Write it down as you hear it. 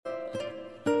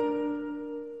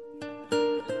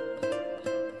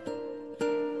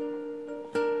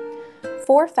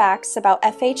4 facts about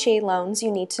FHA loans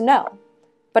you need to know.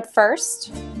 But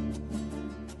first,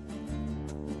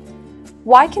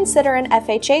 why consider an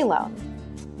FHA loan?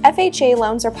 FHA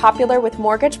loans are popular with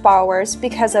mortgage borrowers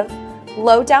because of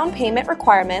low down payment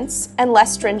requirements and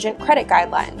less stringent credit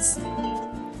guidelines.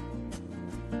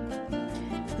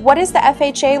 What is the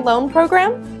FHA loan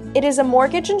program? It is a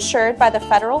mortgage insured by the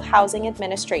Federal Housing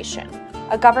Administration,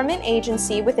 a government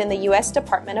agency within the U.S.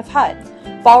 Department of HUD.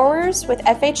 Borrowers with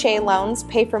FHA loans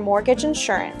pay for mortgage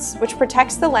insurance, which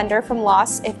protects the lender from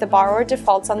loss if the borrower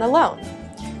defaults on the loan.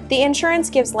 The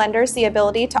insurance gives lenders the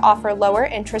ability to offer lower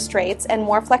interest rates and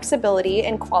more flexibility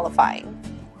in qualifying.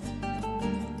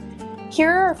 Here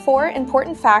are 4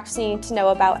 important facts you need to know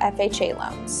about FHA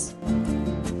loans.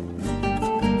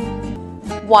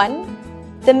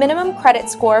 1. The minimum credit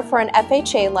score for an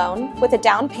FHA loan with a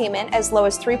down payment as low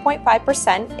as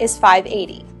 3.5% is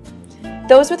 580.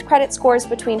 Those with credit scores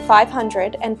between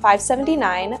 500 and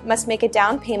 579 must make a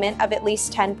down payment of at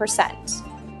least 10%.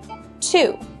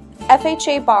 2.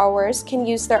 FHA borrowers can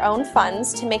use their own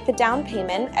funds to make the down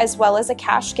payment as well as a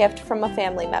cash gift from a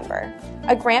family member,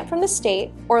 a grant from the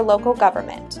state or local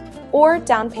government, or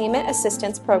down payment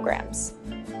assistance programs.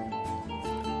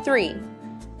 3.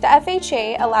 The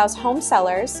FHA allows home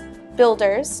sellers,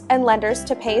 builders, and lenders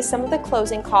to pay some of the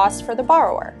closing costs for the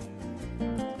borrower.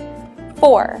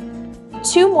 4.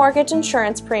 2 mortgage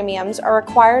insurance premiums are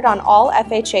required on all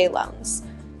FHA loans.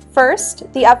 First,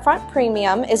 the upfront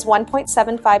premium is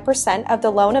 1.75% of the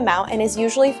loan amount and is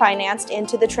usually financed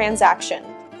into the transaction.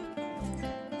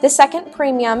 The second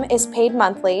premium is paid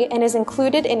monthly and is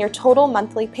included in your total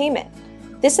monthly payment.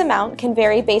 This amount can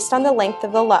vary based on the length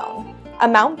of the loan,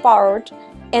 amount borrowed,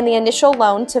 and the initial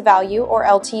loan to value or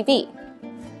LTV.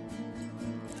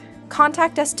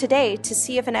 Contact us today to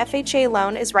see if an FHA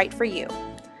loan is right for you.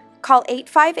 Call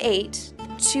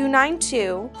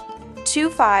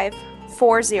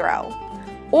 858-292-2540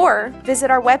 or visit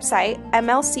our website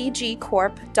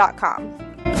mlcgcorp.com.